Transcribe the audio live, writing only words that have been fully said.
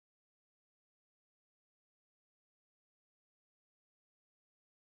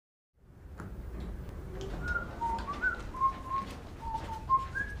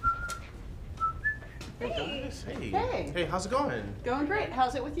Hey. Guys, hey. Hey. Hey, how's it going? Going great.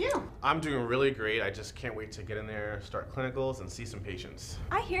 How's it with you? I'm doing really great. I just can't wait to get in there, start clinicals, and see some patients.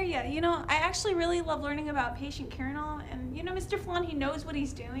 I hear ya. You know, I actually really love learning about patient care and all. And you know, Mr. Flan, he knows what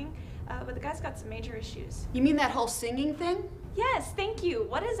he's doing, but the guy's got some major issues. You mean that whole singing thing? Yes, thank you.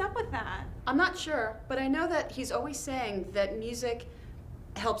 What is up with that? I'm not sure, but I know that he's always saying that music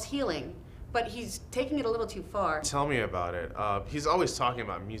helps healing, but he's taking it a little too far. Tell me about it. He's always talking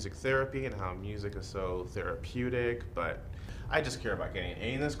about music therapy and how music is so therapeutic, but I just care about getting an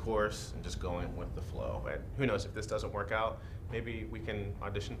A in this course and just going with the flow. And who knows, if this doesn't work out, maybe we can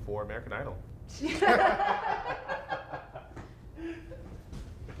audition for American Idol.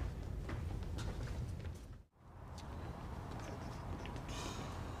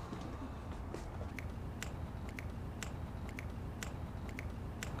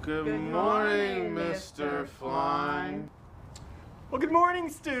 Good morning, Mr. Flan. Well, good morning,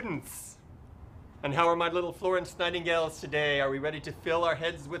 students. And how are my little Florence Nightingales today? Are we ready to fill our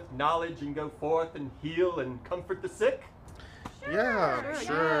heads with knowledge and go forth and heal and comfort the sick? Yeah,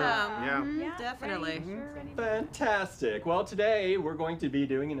 sure. Yeah. Yeah, Definitely. ready, sure, ready. Fantastic. Well, today we're going to be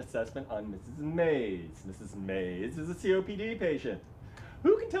doing an assessment on Mrs. Mays. Mrs. Mays is a COPD patient.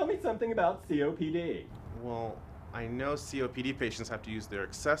 Who can tell me something about COPD? Well, I know COPD patients have to use their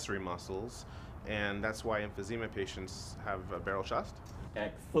accessory muscles, and that's why emphysema patients have a barrel chest.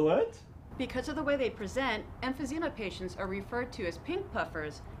 Excellent. Because of the way they present, emphysema patients are referred to as pink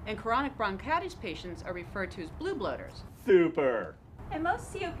puffers, and chronic bronchitis patients are referred to as blue bloaters. Super. And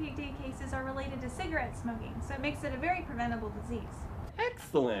most COPD cases are related to cigarette smoking, so it makes it a very preventable disease.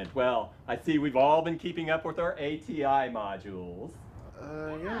 Excellent. Well, I see we've all been keeping up with our ATI modules.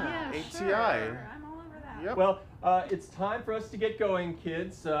 Yeah, ATI. Sure. I'm all over that. Yep. Well, it's time for us to get going,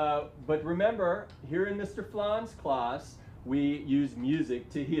 kids. But remember, here in Mr. Flan's class, we use music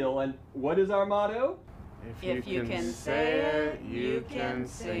to heal. And what is our motto? If you can say it, you can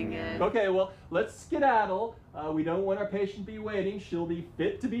sing it. Okay, well, let's skedaddle. We don't want our patient to be waiting. She'll be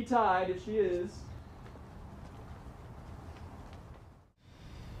fit to be tied if she is.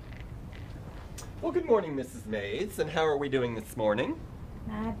 Well, good morning, Mrs. Mays. And how are we doing this morning?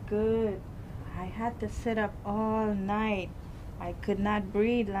 Not good. I had to sit up all night. I could not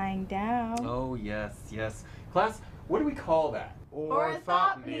breathe lying down. Oh, yes, yes. Class, what do we call that?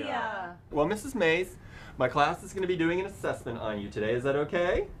 Orthopnea. Well, Mrs. Mays, my class is going to be doing an assessment on you today. Is that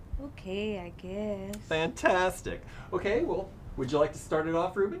okay? Okay, I guess. Fantastic. Okay, well, would you like to start it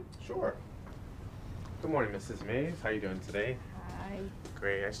off, Ruben? Sure. Good morning, Mrs. Mays. How you doing today? Hi.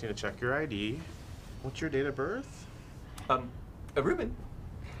 Great. I just need to check your ID. What's your date of birth? Ruben,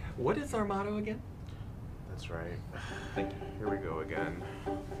 what is our motto again? That's right. Thank you. Here we go again.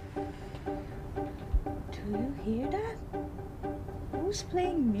 Do you hear that? Who's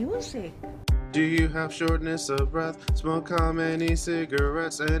playing music? Do you have shortness of breath? Smoke how many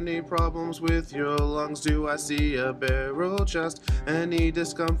cigarettes? Any problems with your lungs? Do I see a barrel chest? Any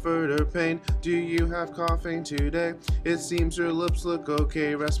discomfort or pain? Do you have coughing today? It seems your lips look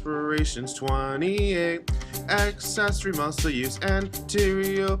okay. Respiration's 28. Accessory muscle use.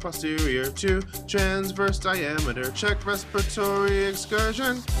 Anterior, posterior to transverse diameter. Check respiratory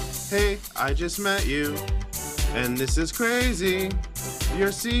excursion. Hey, I just met you, and this is crazy. Your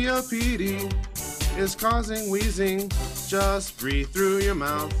COPD is causing wheezing. Just breathe through your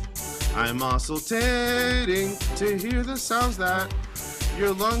mouth. I'm auscultating to hear the sounds that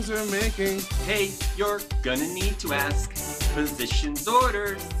your lungs are making. Hey, you're gonna need to ask physician's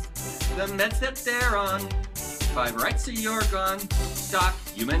orders, the meds that they're on, 5 rights a Yorgon,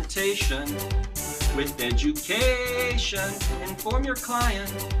 documentation with education. Inform your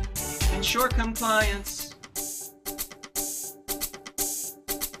client, ensure compliance.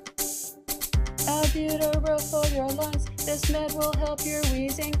 Albuterol for your lungs. This med will help your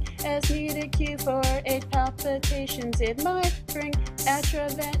wheezing. As needed, Q48 palpitations. It might bring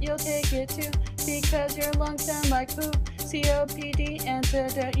Atrovent, you'll take it too, because your lungs sound like poop. COPD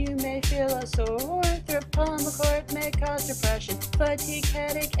antidote, you may feel a sore throat. Pulmonary may cause depression, fatigue,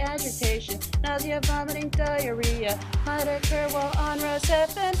 headache, agitation, nausea, vomiting, diarrhea might occur while on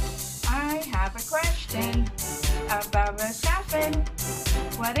Rocephin. I have a question about Rocephin.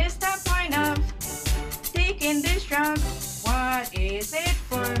 What is the point of taking this drug? What is it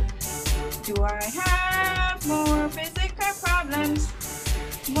for? Do I have more physical problems?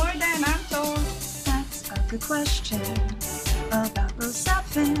 More than I'm told. That's a good question about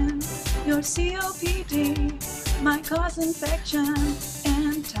Rocephin. Your COPD might cause infection.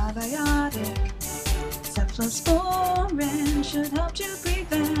 Antibiotic cephalosporin should help you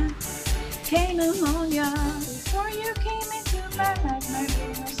prevent pneumonia. Before you came into my life, my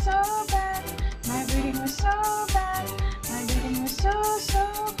breathing was so bad. My breathing was so bad. My breathing was so,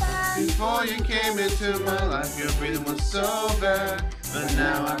 so bad. Before you came into my life, your breathing was so bad. But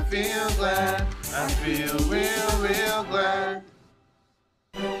now I feel glad. I feel real, real glad.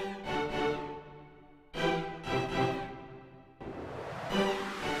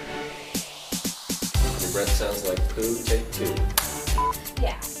 Your breath sounds like poo, take 2.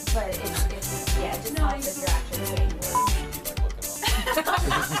 Yeah, but it's yeah, it just helps if you're actually saying words.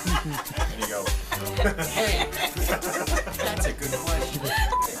 There you go. That's a good question.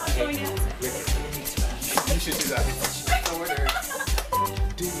 I'm going to answer. You should do that.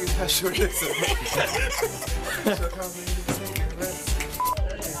 Do you have shortness of breath? So how many cigarettes?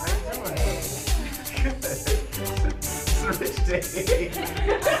 It's a rich day.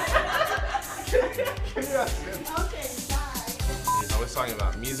 Okay, bye. He's always talking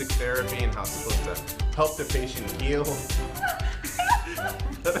about music therapy and how it's supposed to help the patient heal.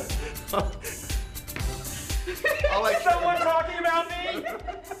 Is someone talking about me?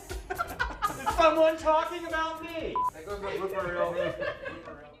 Is someone talking about me? That goes with blooper reel.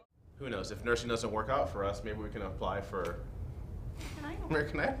 Who knows? If nursing doesn't work out for us, maybe we can apply for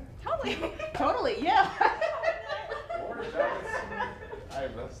American Idol. Totally. Totally, yeah. I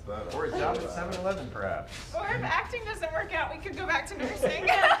messed that up. Or a job at 7-Eleven, perhaps. Or if acting doesn't work out, we could go back to nursing.